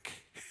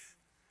link.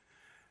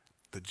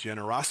 The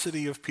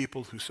generosity of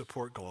people who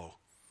support Glow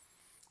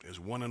as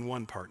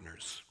one-on-one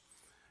partners.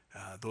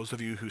 Those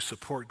of you who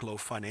support Glow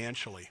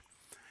financially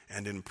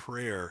and in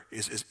prayer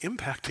is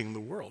impacting the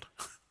world.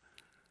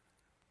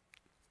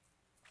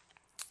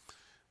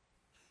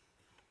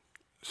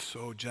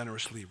 So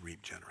generously,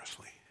 reap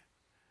generously.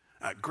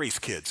 Grace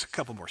Kids, a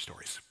couple more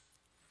stories.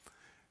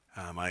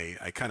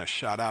 I kind of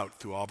shot out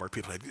through all of our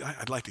people.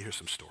 I'd like to hear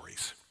some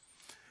stories.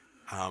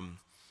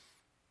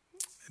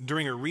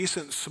 During a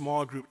recent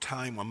small group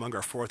time among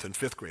our 4th and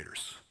 5th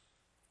graders,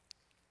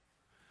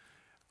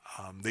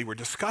 they were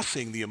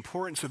discussing the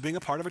importance of being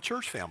a part of a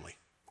church family.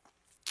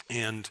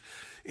 And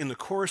in the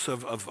course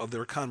of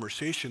their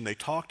conversation, they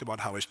talked about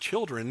how as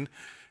children,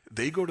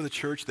 they go to the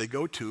church they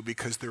go to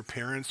because their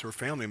parents or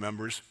family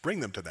members bring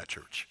them to that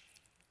church.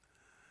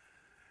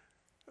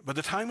 But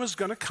the time was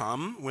going to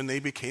come when they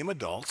became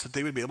adults that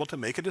they would be able to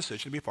make a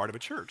decision to be part of a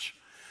church.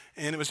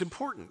 And it was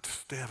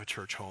important to have a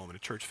church home and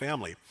a church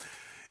family.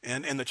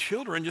 And the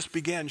children just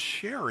began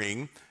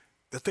sharing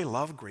that they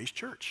love Grace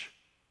Church.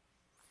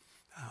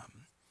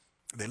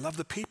 They love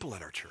the people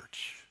at our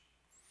church.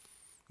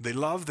 They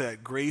love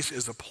that Grace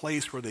is a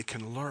place where they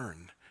can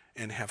learn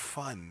and have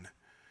fun.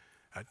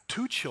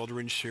 2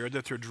 children shared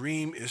that their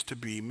dream is to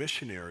be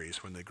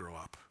missionaries when they grow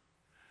up.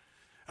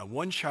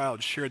 One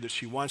child shared that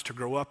she wants to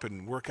grow up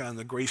and work on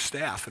the Grace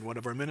staff in one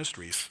of our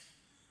ministries.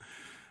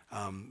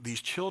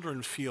 These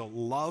children feel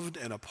loved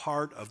and a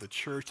part of the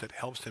church that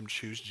helps them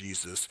choose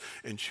Jesus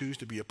and choose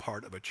to be a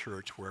part of a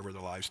church wherever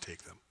their lives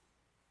take them.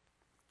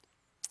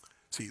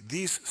 See,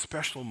 these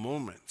special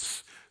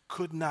moments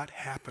could not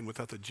happen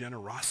without the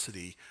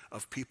generosity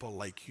of people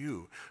like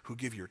you who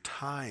give your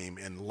time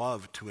and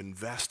love to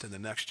invest in the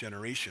next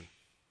generation.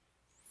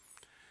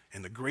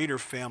 And the greater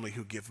family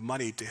who give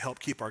money to help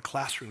keep our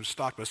classrooms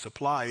stocked with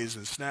supplies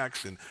and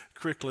snacks and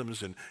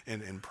curriculums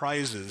and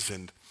prizes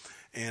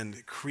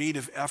and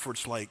creative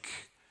efforts like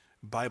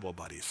Bible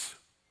buddies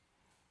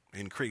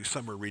and creating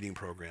summer reading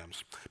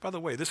programs. By the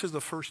way, this is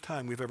the first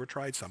time we've ever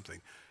tried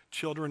something.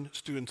 Children,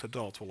 students,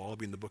 adults will all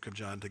be in the book of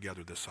John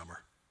together this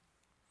summer.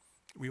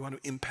 We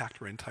want to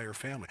impact our entire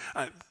family.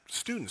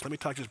 Students, let me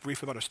talk just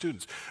briefly about our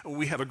students.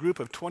 We have a group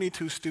of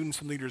 22 students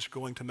and leaders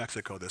going to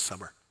Mexico this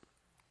summer.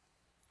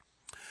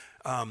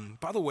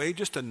 By the way,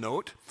 just a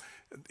note,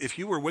 if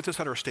you were with us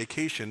at our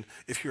staycation,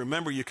 if you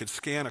remember, you could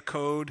scan a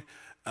code,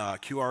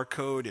 QR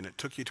code, and it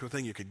took you to a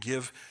thing you could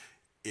give.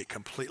 It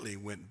completely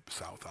went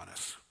south on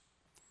us.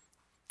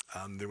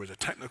 There was a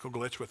technical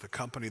glitch with the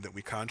company that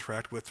we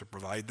contract with to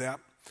provide that.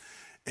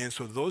 And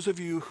so those of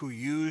you who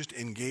used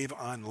and gave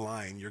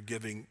online, your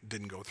giving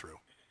didn't go through.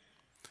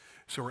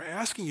 So we're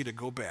asking you to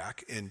go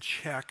back and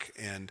check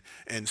and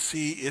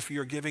see if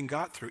your giving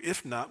got through.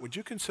 If not, would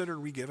you consider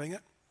re-giving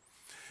it?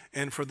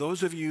 And for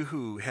those of you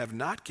who have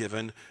not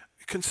given,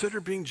 consider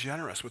being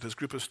generous with this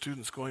group of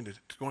students going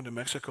to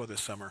Mexico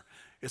this summer.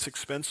 It's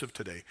expensive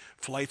today.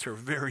 Flights are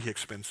very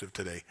expensive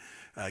today,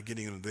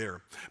 getting them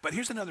there. But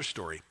here's another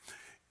story.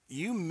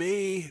 You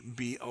may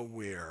be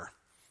aware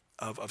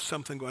of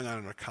something going on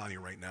in our county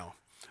right now.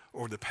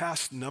 Over the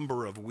past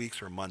number of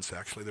weeks or months,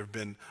 actually, there have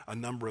been a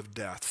number of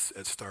deaths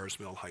at Starrs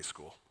Mill High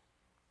School.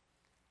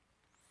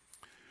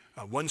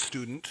 One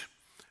student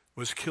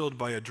was killed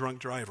by a drunk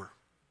driver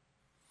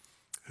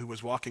who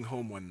was walking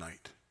home one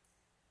night.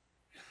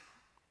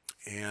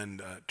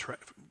 And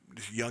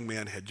this young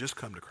man had just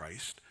come to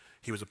Christ.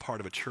 He was a part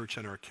of a church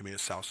in our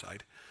community,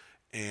 Southside,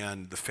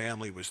 and the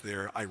family was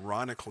there.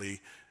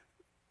 Ironically,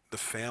 the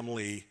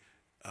family,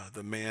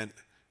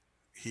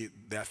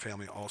 that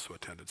family also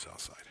attended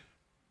Southside.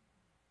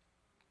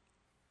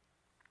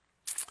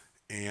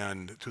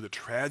 And to the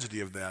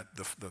tragedy of that,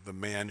 the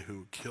man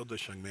who killed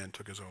this young man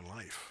took his own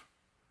life.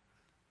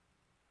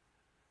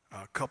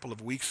 A couple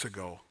of weeks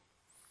ago,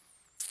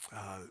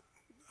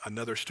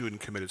 another student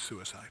committed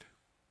suicide.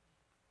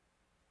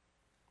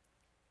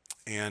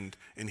 And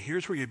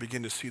here's where you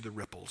begin to see the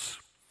ripples.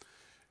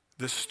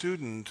 This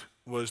student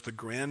was the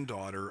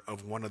granddaughter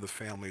of one of the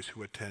families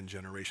who attend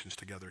Generations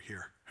Together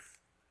here.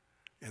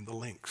 And the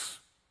links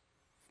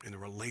and the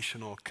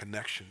relational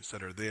connections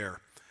that are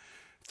there.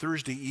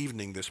 Thursday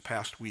evening this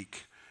past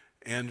week,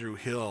 Andrew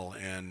Hill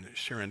and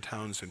Sharon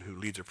Townsend, who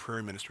leads a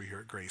prayer ministry here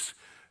at Grace,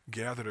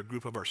 gathered a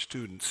group of our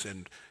students,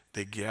 and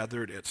they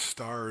gathered at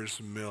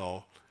Stars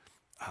Mill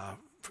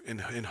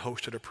and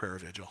hosted a prayer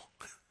vigil.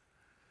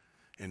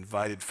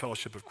 Invited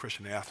Fellowship of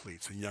Christian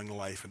Athletes and Young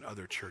Life and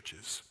other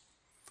churches.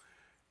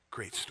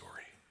 Great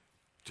story.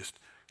 Just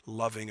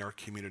loving our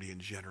community in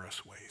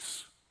generous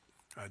ways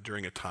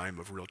during a time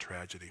of real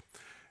tragedy.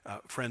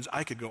 Friends,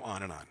 I could go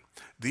on and on.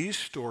 These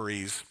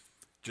stories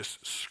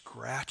just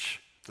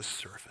scratch the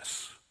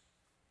surface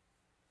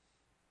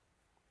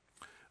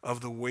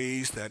of the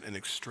ways that an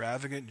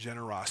extravagant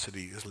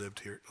generosity is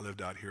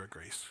lived out here at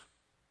Grace.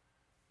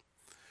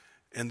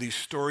 And these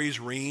stories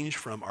range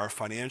from our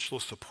financial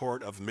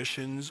support of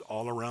missions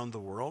all around the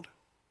world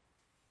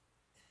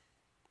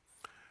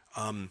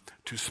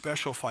to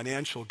special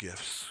financial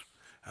gifts.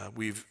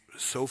 We've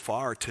so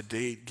far to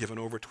date given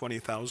over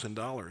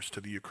 $20,000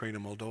 to the Ukraine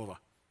and Moldova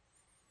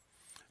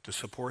to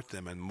support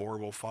them, and more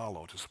will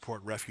follow, to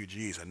support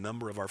refugees. A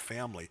number of our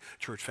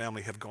church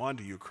family have gone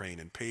to Ukraine,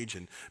 and Paige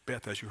and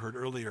Beth, as you heard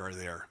earlier, are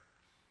there.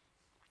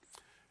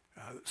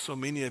 So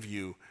many of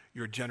you,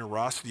 your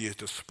generosity is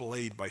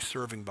displayed by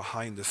serving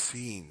behind the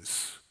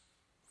scenes.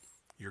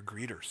 Your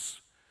greeters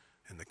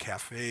in the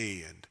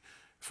cafe and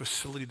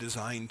facility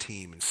design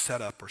team and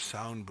setup or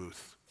sound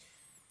booth.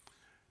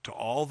 To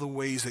all the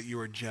ways that you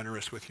are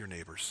generous with your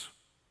neighbors,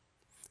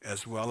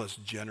 as well as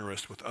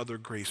generous with other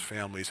Grace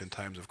families in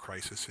times of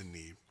crisis and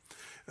need.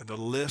 And the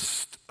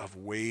list of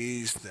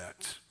ways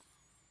that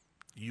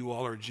you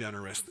all are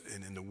generous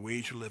and the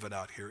ways you live it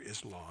out here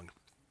is long.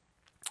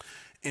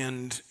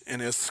 And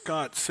as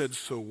Scott said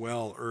so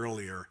well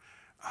earlier,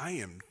 I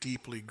am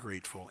deeply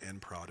grateful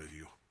and proud of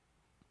you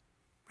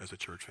as a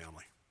church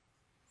family.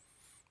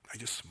 I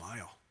just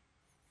smile.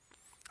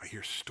 I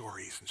hear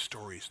stories and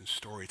stories and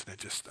stories, and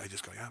I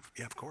just go,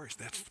 yeah, of course,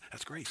 that's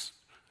Grace.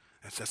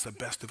 That's the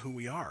best of who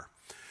we are.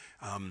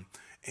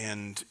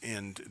 And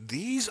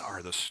these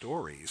are the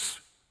stories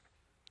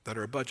that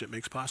our budget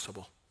makes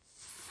possible.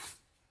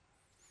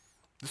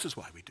 This is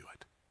why we do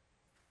it.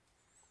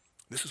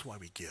 This is why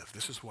we give.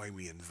 This is why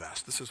we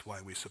invest. This is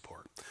why we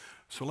support.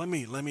 So let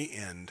me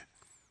end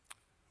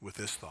with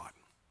this thought.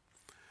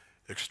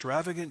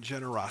 Extravagant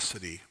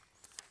generosity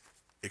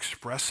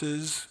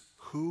expresses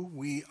who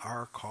we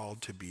are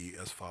called to be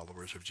as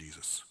followers of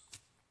Jesus.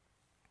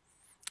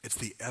 It's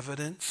the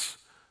evidence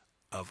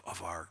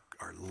of our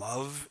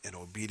love and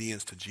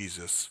obedience to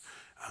Jesus.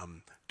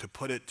 To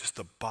put it just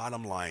the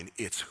bottom line,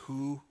 it's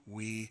who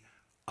we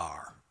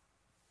are.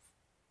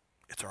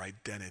 It's our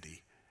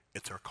identity.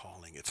 It's our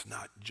calling. It's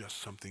not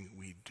just something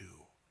we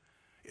do.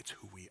 It's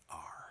who we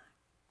are.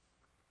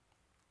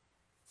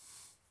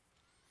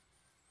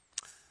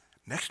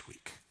 Next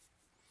week,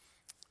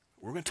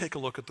 we're going to take a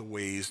look at the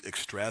ways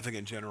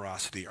extravagant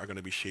generosity are going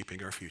to be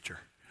shaping our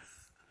future.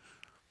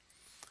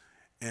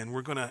 And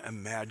we're going to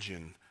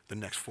imagine the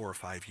next 4 or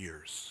 5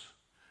 years.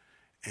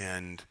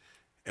 And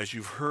as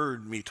you've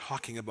heard me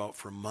talking about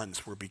for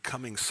months, we're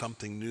becoming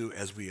something new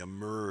as we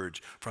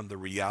emerge from the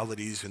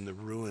realities and the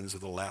ruins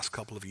of the last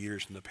couple of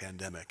years in the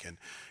pandemic.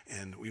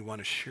 And we want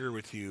to share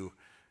with you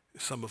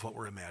some of what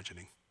we're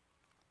imagining.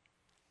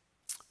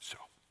 So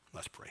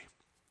let's pray.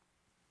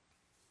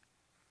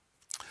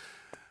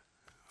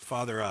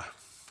 Father,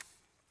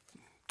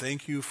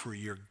 thank you for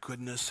your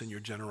goodness and your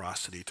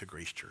generosity to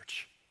Grace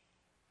Church.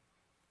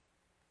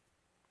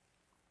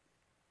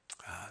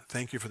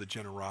 Thank you for the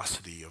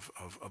generosity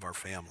of our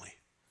family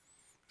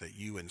that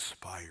you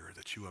inspire,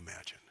 that you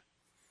imagine.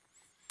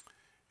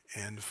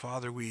 And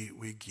Father,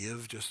 we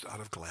give just out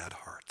of glad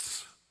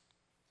hearts.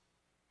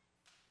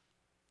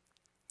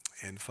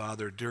 And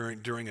Father,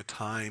 during a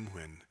time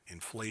when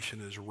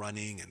inflation is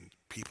running and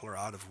people are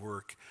out of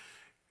work,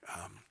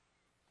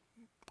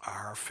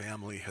 our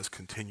family has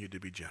continued to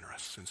be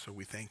generous. And so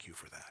we thank you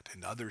for that.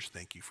 And others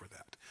thank you for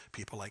that.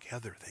 People like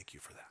Heather, thank you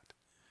for that.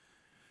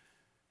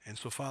 And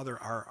so, Father,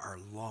 our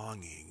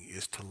longing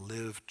is to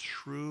live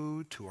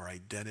true to our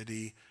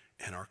identity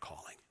and our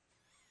calling.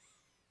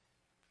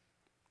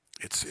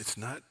 It's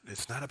not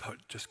about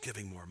just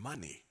giving more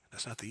money.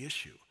 That's not the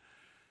issue.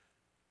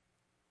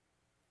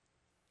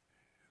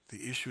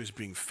 The issue is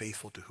being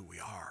faithful to who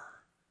we are.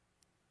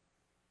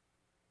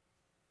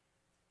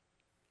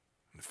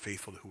 and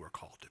faithful to who we're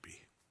called to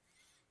be.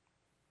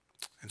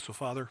 And so,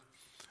 Father,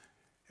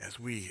 as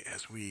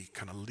we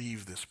kind of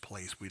leave this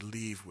place, we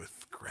leave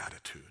with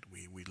gratitude.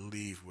 We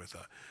leave with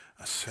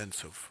a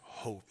sense of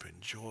hope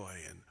and joy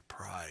and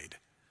pride.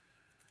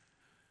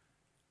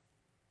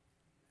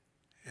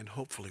 And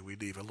hopefully we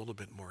leave a little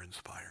bit more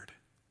inspired.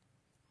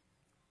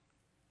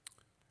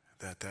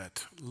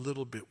 That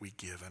little bit we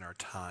give in our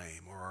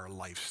time or our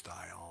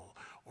lifestyle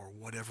or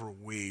whatever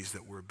ways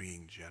that we're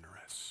being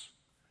generous,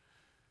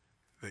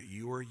 that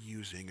you are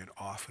using it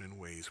often in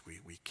ways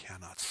we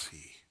cannot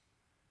see.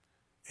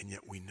 And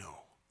yet we know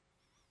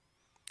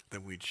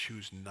that we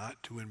choose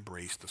not to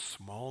embrace the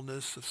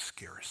smallness of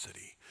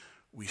scarcity.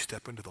 We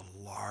step into the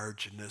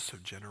largeness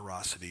of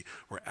generosity.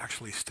 We're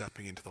actually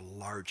stepping into the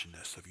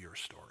largeness of your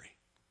story.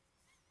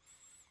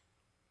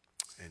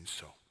 And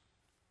so,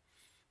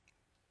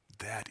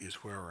 that is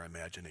where our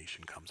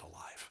imagination comes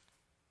alive.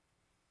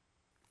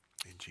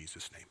 In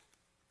Jesus' name.